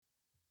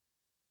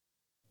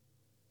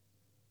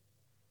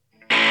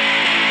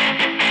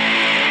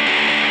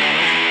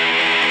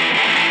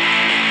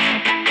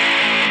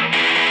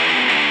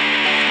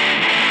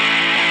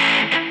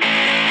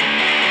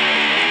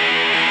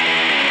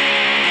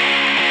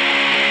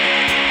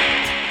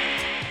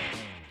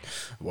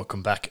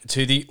welcome back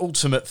to the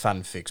Ultimate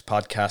Fan Fix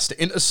podcast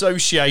in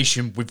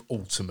association with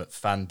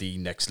UltimateFan, the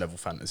next level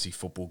fantasy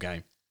football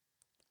game.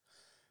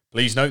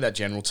 Please note that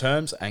general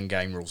terms and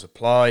game rules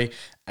apply,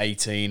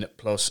 18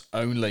 plus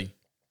only.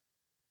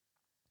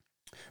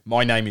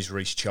 My name is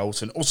Reece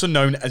Charlton, also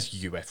known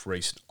as UF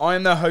Reece. I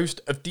am the host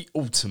of the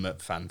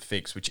Ultimate Fan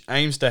Fix, which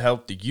aims to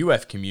help the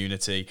UF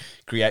community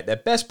create their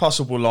best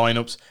possible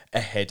lineups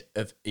ahead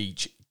of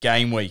each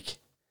game week.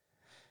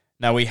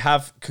 Now, we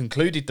have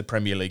concluded the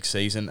Premier League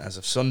season as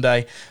of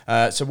Sunday,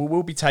 so we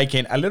will be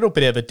taking a little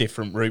bit of a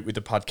different route with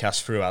the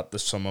podcast throughout the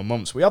summer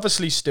months. We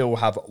obviously still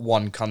have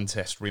one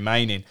contest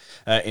remaining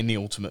in the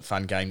Ultimate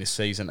Fan game this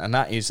season, and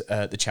that is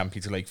the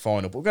Champions League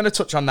final. But we're going to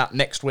touch on that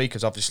next week,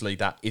 as obviously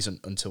that isn't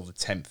until the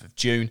 10th of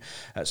June.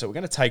 So we're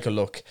going to take a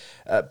look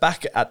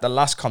back at the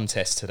last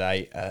contest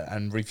today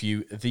and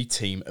review the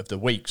team of the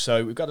week.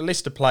 So we've got a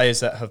list of players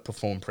that have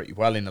performed pretty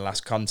well in the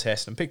last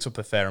contest and picked up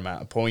a fair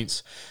amount of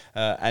points.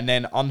 And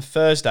then on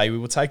Thursday, we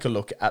will take a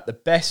look at the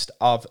best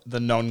of the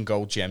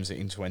non-gold gems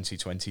in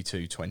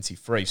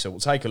 2022-23. So we'll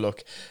take a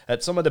look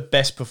at some of the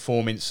best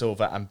performing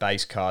silver and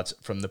base cards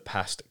from the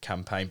past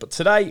campaign. But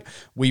today,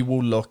 we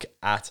will look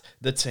at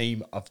the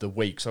team of the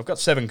week. So I've got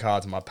 7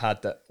 cards on my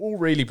pad that all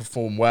really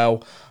perform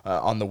well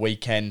on the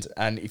weekend.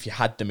 And if you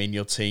had them in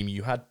your team,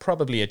 you had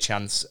probably a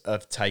chance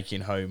of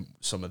taking home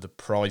some of the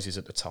prizes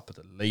at the top of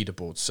the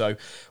leaderboard. So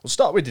we'll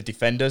start with the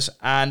defenders,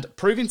 and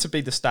proving to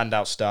be the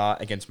standout star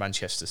against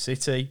Manchester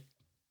City,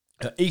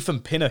 Ethan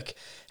Pinnock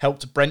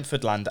helped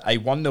Brentford land a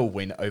 1-0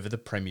 win over the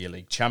Premier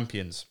League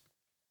champions.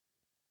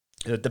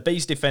 The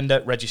Bees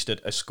defender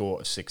registered a score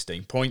of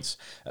 16 points,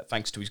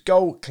 thanks to his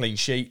goal, clean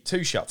sheet,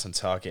 2 shots on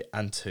target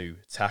and 2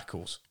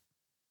 tackles.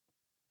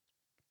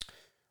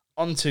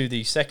 On to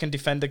the second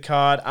defender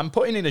card, and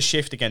putting in a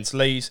shift against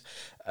Leeds,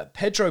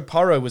 Pedro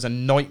Porro was a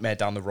nightmare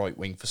down the right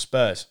wing for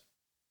Spurs.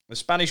 The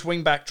Spanish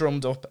wingback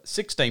drummed up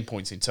 16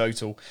 points in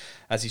total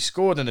as he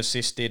scored and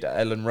assisted at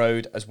Ellen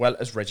Road, as well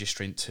as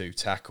registering 2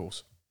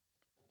 tackles.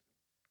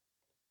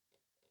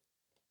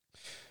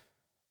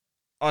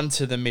 On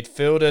to the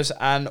midfielders,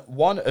 and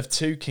one of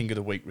 2 King of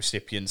the Week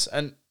recipients.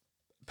 And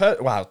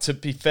to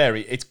be fair,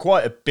 it's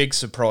quite a big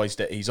surprise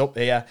that he's up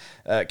here.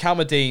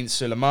 Kamaldeen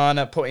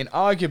Sulemana put in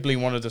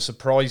arguably one of the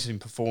surprising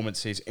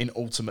performances in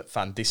Ultimate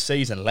Fan this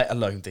season, let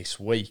alone this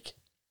week.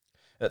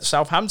 The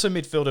Southampton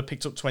midfielder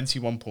picked up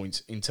 21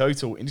 points in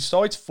total in his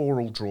side's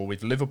 4-4 draw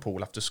with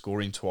Liverpool after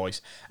scoring twice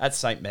at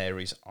St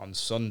Mary's on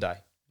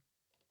Sunday.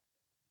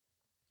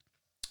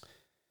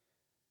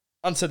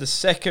 Onto the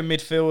second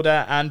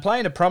midfielder, and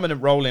playing a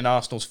prominent role in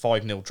Arsenal's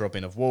 5-0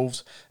 drubbing of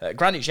Wolves,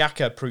 Granit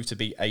Xhaka proved to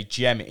be a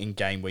gem in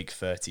game week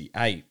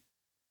 38.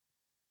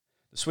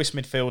 The Swiss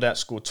midfielder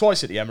scored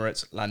twice at the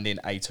Emirates, landing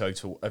a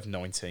total of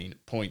 19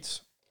 points.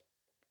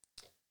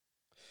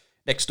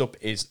 Next up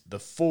is the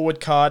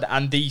forward card,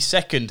 and the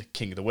second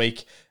King of the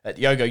Week.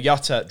 Diogo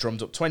Jota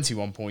drummed up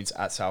 21 points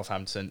at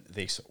Southampton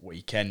this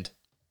weekend.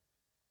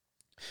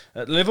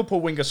 The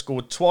Liverpool winger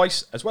scored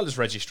twice, as well as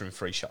registering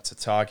 3 shots at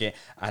target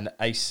and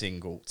a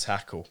single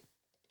tackle.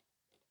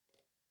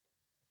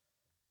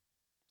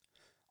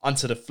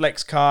 Onto the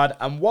flex card,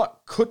 and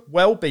what could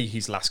well be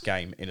his last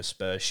game in a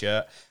Spurs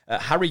shirt,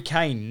 Harry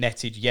Kane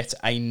netted yet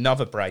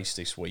another brace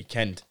this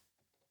weekend.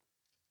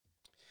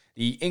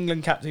 The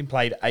England captain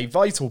played a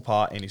vital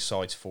part in his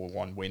side's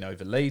 4-1 win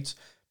over Leeds,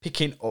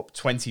 picking up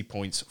 20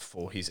 points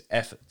for his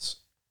efforts.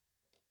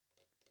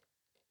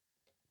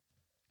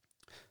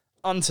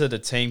 Onto the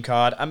team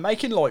card, and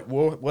making light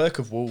work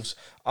of Wolves,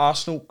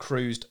 Arsenal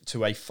cruised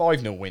to a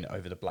 5-0 win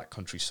over the Black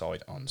Country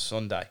side on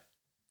Sunday.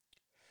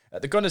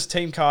 The Gunners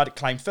team card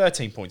claimed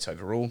 13 points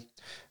overall,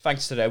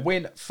 thanks to their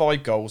win,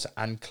 5 goals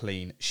and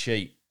clean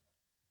sheet.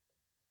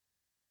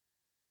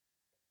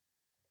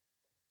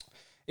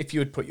 If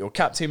you had put your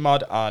captain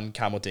mod on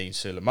Kamaldeen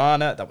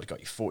Sulemana, that would have got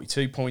you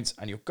 42 points,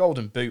 and your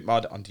golden boot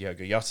mod on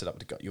Diogo Jota, that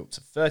would have got you up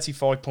to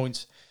 35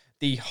 points.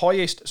 The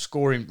highest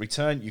scoring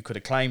return you could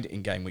have claimed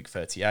in game week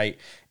 38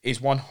 is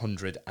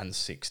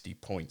 160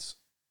 points.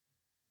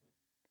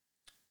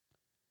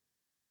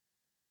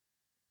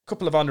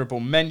 Couple of honourable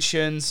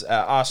mentions.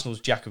 Arsenal's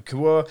Jacob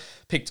Kiwior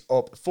picked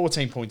up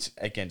 14 points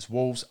against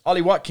Wolves.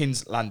 Ollie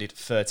Watkins landed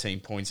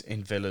 13 points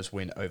in Villa's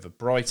win over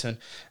Brighton.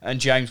 And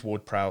James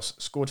Ward-Prowse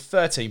scored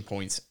 13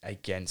 points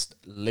against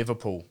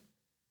Liverpool.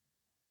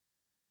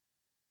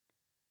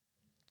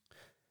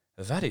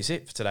 That is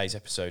it for today's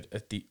episode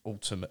of the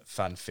Ultimate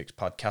Fan Fix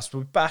podcast.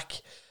 We'll be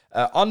back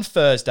on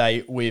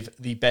Thursday with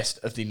the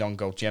best of the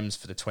non-gold gems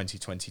for the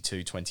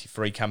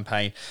 2022-23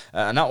 campaign.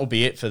 And that will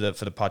be it for the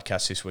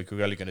podcast this week.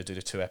 We're only going to do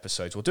the 2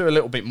 episodes. We'll do a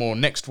little bit more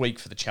next week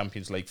for the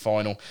Champions League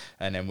final,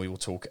 and then we will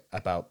talk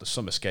about the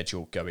summer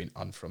schedule going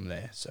on from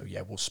there. So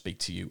yeah, we'll speak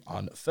to you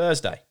on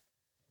Thursday.